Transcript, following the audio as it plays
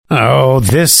So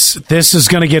this is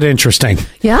going to get interesting.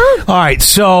 Yeah. All right.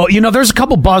 So, there's a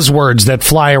couple buzzwords that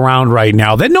fly around right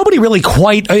now that nobody really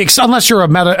quite, unless you're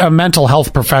a mental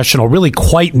health professional, really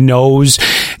quite knows.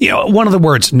 One of the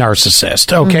words,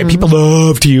 narcissist. Okay. People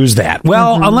love to use that.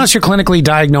 Well, unless you're clinically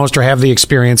diagnosed or have the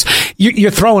experience,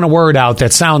 you're throwing a word out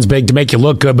that sounds big to make you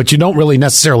look good, but you don't really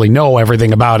necessarily know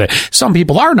everything about it. Some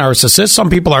people are narcissists. Some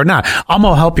people are not. I'm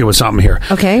going to help you with something here.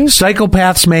 Okay.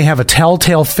 Psychopaths may have a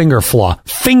telltale finger flaw.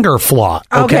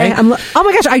 Okay. Oh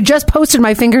my gosh. I just posted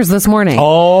my fingers this morning.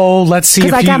 Oh, let's see.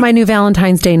 Because I got my new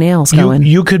Valentine's Day nails going.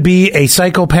 You could be a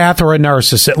psychopath or a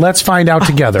narcissist. Let's find out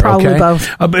together. Probably okay?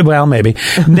 both. Well, maybe.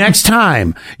 Next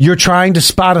time you're trying to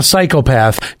spot a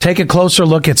psychopath, take a closer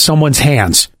look at someone's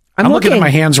hands. I'm looking at my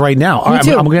hands right now. Me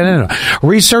too. I'm getting into it.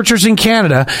 Researchers in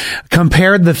Canada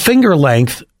compared the finger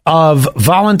length of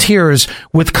volunteers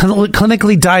with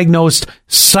clinically diagnosed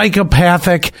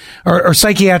psychopathic or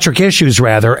psychiatric issues,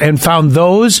 rather, and found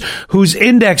those whose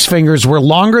index fingers were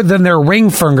longer than their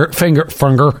ring finger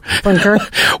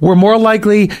were more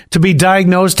likely to be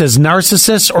diagnosed as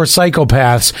narcissists or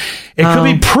psychopaths. It could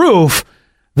be proof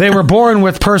they were born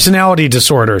with personality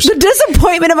disorders. The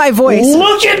disappointment in my voice.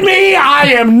 Look at me.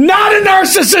 I am not a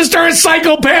narcissist or a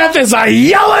psychopath as I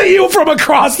yell at you from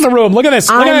across the room. Look at this.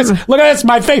 Look at this. Look at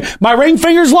this. My ring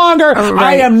finger's longer. Right.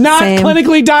 I am not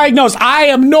clinically diagnosed. I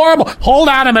am normal. Hold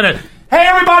on a minute. Hey,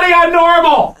 everybody, I'm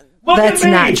normal. Look That's at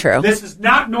me. not true. This is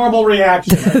not normal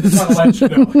reaction. I just want to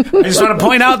let you know. I just want to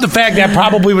point out the fact that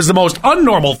probably was the most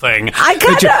unnormal thing.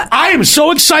 I am so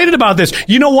excited about this.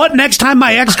 You know what? Next time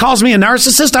my ex calls me a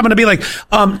narcissist, I'm going to be like,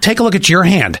 take a look at your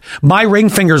hand. My ring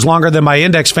finger's longer than my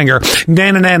index finger.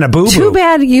 Nana boo-boo. Too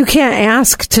bad you can't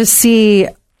ask to see.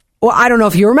 Well, I don't know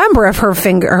if you remember if her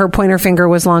pointer finger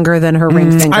was longer than her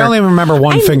ring finger. I only remember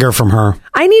one finger from her.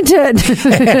 I need to.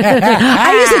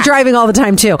 I use it driving all the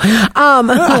time too.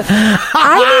 I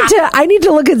need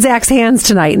to look at Zach's hands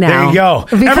tonight now. There you go.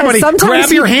 Everybody, grab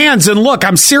your hands and look.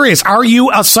 I'm serious. Are you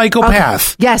a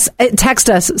psychopath? Yes. Text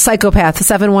us psychopath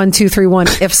 71231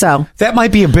 if so. That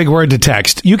might be a big word to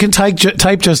text. You can type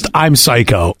just I'm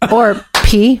psycho or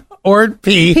P. Or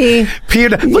P.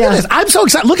 Look at this. I'm so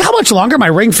excited. Look how much longer my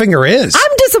ring finger is.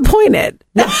 I'm disappointed.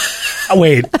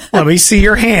 Wait, let me see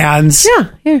your hands. Yeah,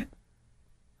 here.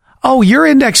 Oh, your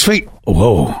index finger.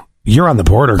 Whoa, you're on the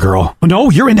border, girl.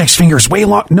 No, your index finger is way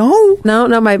long. No,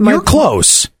 my you're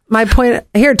close. My point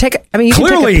here. You can take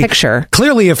a picture.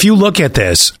 Clearly, if you look at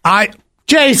this,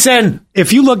 Jason,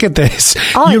 if you look at this,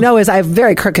 all I know is I have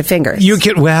very crooked fingers. You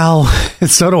can, well,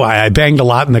 so do I. I banged a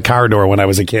lot in the car door when I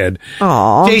was a kid.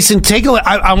 Aw. Jason, take a look.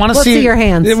 I want to see your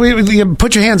hands.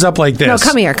 Put your hands up like this. No,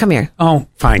 come here. Oh,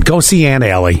 fine. Go see Aunt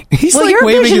Allie. He's well, like your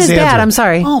waving vision his is hands bad. around. I'm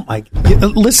sorry. Oh my!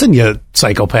 Listen, you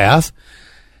psychopath.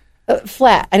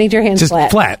 Flat. I need your hands just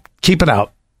flat. Keep it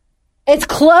out. It's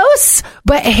close,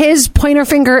 but his pointer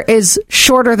finger is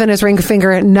shorter than his ring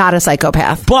finger, not a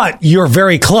psychopath. But you're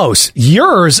very close.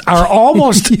 Yours are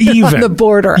almost even. On the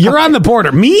border. You're on the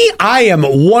border. Me, I am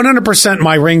 100%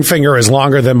 my ring finger is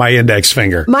longer than my index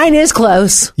finger. Mine is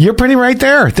close. You're pretty right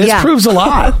there. This proves a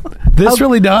lot. This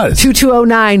really does.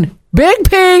 2209. Big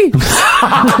P.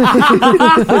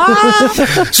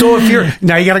 So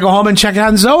now you got to go home and check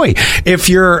on Zoe. If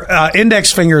your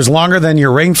index finger is longer than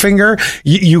your ring finger,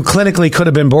 you clinically could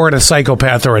have been born a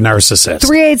psychopath or a narcissist.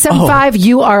 3875,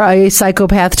 you are a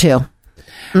psychopath too.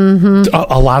 Mm-hmm.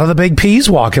 A lot of the big P's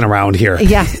walking around here.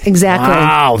 Yeah, exactly.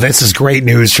 Wow, this is great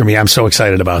news for me. I'm so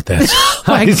excited about this. Oh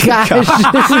my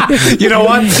gosh. You know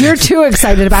what? You're too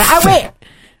excited about it. Wait.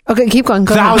 Okay, keep going.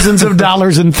 Go Thousands of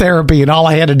dollars in therapy, and all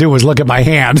I had to do was look at my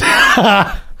hand.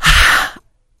 I've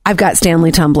got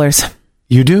Stanley tumblers.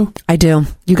 You do? I do.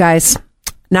 You guys,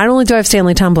 not only do I have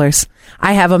Stanley tumblers,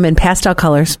 I have them in pastel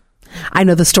colors. I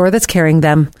know the store that's carrying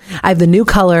them. I have the new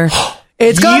color.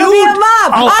 It's going to be a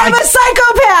mop. I'm a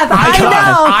psychopath. I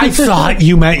know. I thought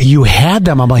you meant you had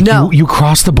them. I'm like, no. You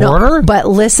crossed the border? No, but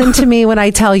listen to me when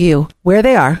I tell you where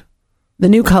they are, the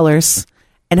new colors,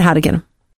 and how to get them.